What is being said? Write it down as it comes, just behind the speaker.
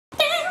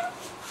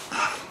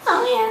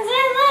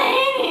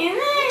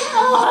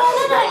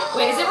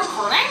Wait, is it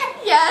recording?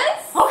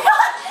 Yes. Oh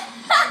god!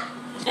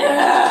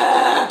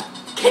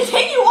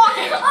 Continue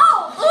walking!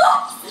 Oh,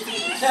 oops!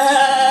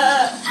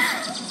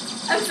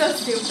 I'm so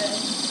stupid.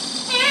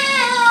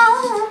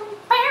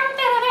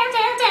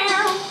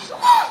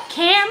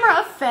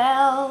 Camera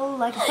fell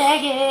like a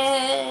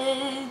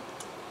faggot.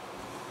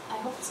 I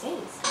hope it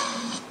stays.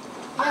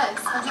 Yes.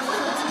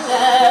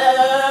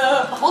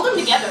 Hold them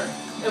together.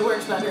 It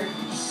works better.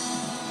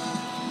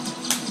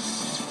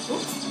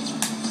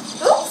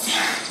 Oops. Oops!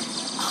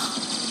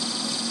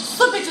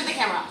 Flip it to the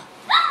camera.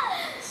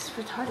 This is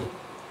retarded.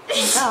 Oh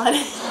my god.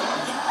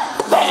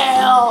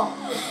 Fail!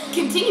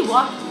 Continue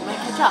walking. You might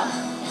catch up.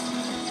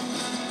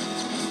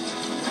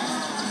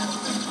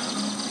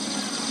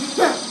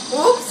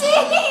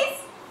 Oopsies!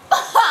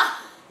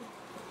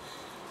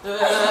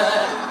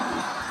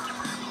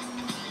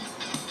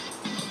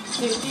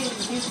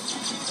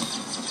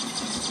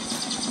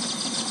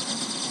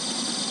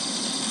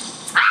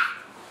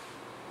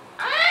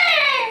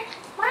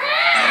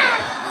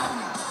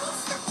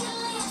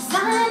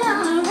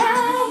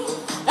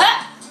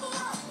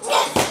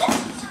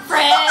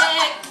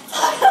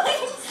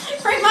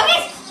 Frank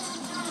monkeys!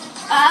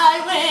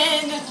 I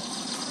win!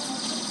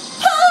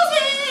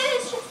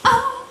 Posage!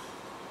 Oh!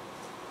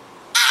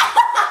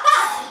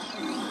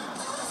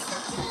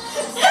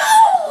 No!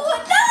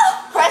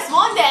 Press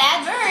 1 to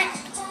add Vern.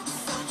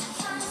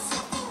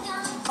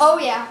 Oh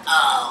yeah.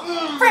 Oh,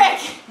 frick!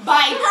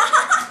 Bye.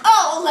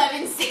 Oh,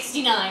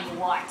 1169.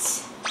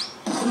 What?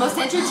 The most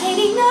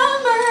entertaining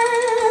number.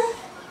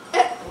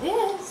 It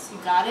is. You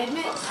gotta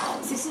admit.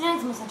 69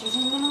 is the most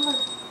entertaining number.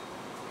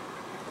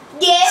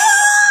 Yeah.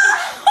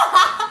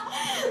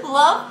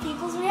 Love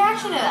people's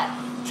reaction to that.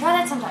 Try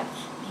that sometime.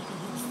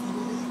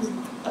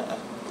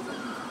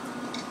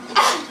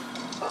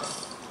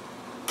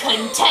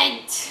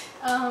 Content.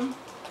 I don't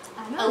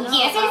Oh know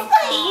yes, about it's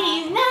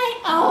ladies' night.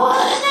 Oh, what a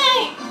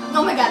night. that.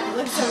 Oh my god, it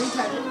looks so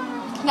retarded.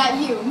 Not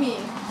you, me.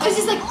 It's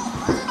just like.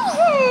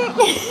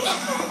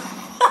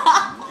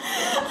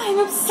 I'm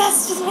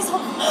obsessed with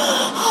myself.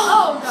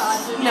 Oh god.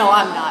 No,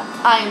 I'm not.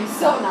 I am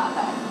so not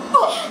that.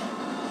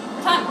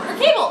 Time order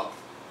cable.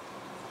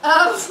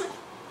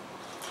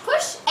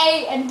 Push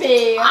A and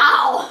B.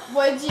 Ow!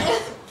 Would you?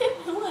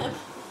 Get my lip.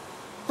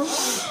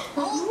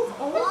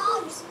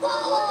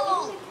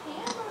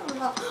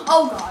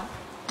 Oh god.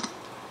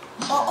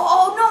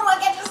 Oh no! I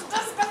get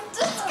disgusting.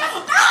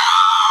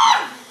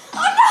 Ah!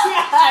 Oh no!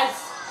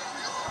 Yes.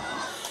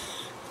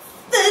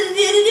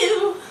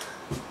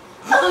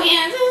 Oh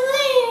yes,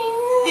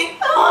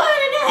 oh what a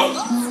night.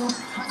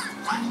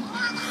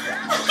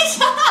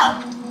 Shut up.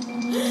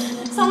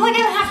 Sound like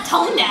I'm half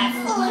tone deaf.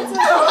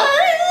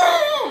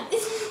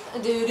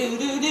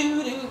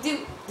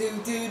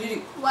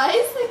 Why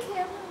is the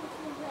camera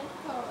looking red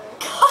color?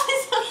 God,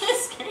 it's on the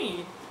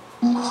screen.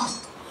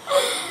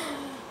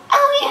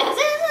 Oh yes.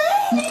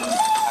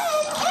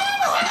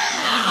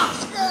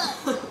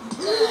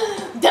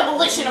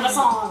 Demolition of a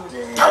song.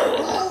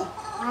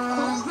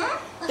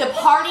 The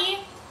party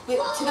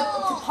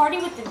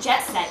with the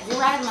jet set. Your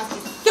ride must be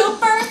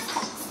super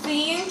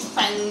sexy and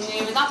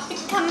trendy without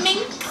becoming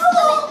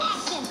cool.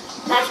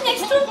 That's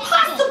next to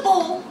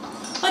impossible.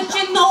 But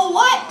you know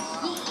what?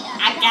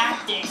 I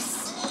got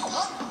this.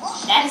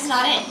 That is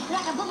not it.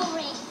 Like a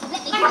boomerang.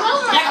 Like a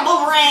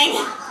boomerang.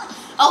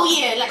 Oh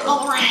yeah, like a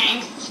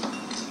boomerang.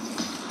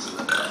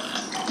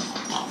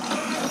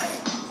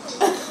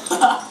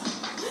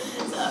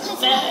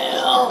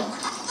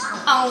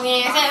 Oh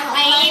yes, it's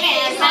late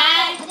at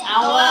night.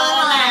 Oh what a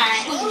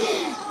night.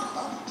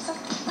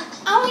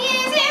 Oh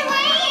yes, it's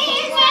late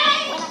at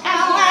night.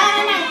 Oh what a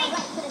night.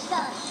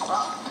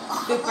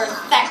 Super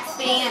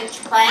sexy and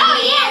trendy. Oh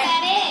yeah,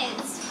 that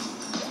is.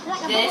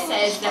 This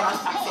is the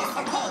most sexy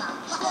thing.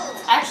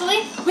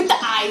 Actually, with the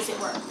eyes it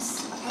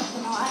works. Okay,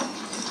 you know what?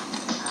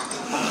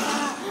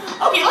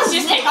 Okay, let's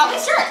just take off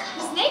his shirt.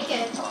 He's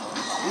naked.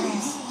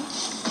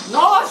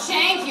 No,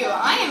 thank you.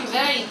 I am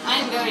very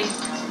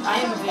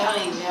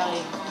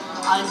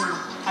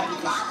unhappy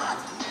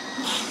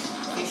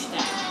fish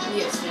that.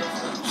 Yes,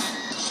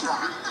 yes.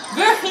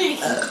 Very.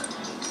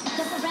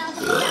 Jump around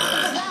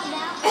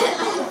now.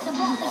 The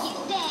ball to get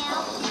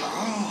down.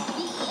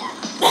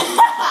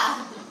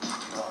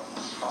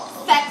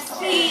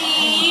 Sexy.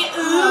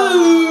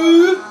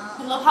 Ooh. I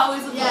love how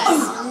he's Yes,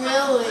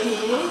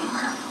 really.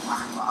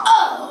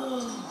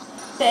 Oh,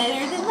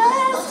 better than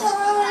last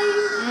time.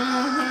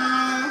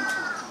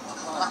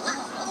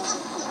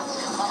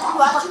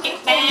 Work it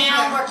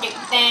down, work it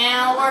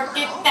down, work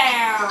it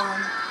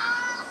down.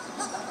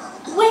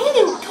 Way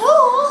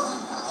cool.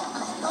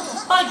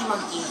 Fudge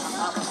monkey.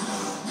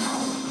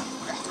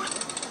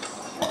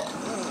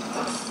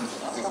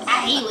 I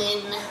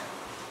win.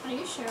 Are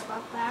you sure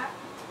about that?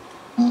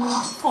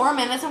 4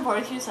 minutes and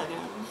 42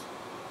 seconds.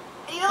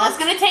 That's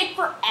gonna take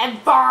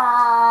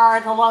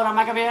forever to load on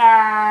my computer.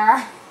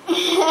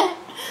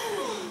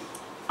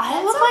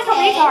 I look like a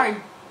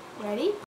retard. Ready?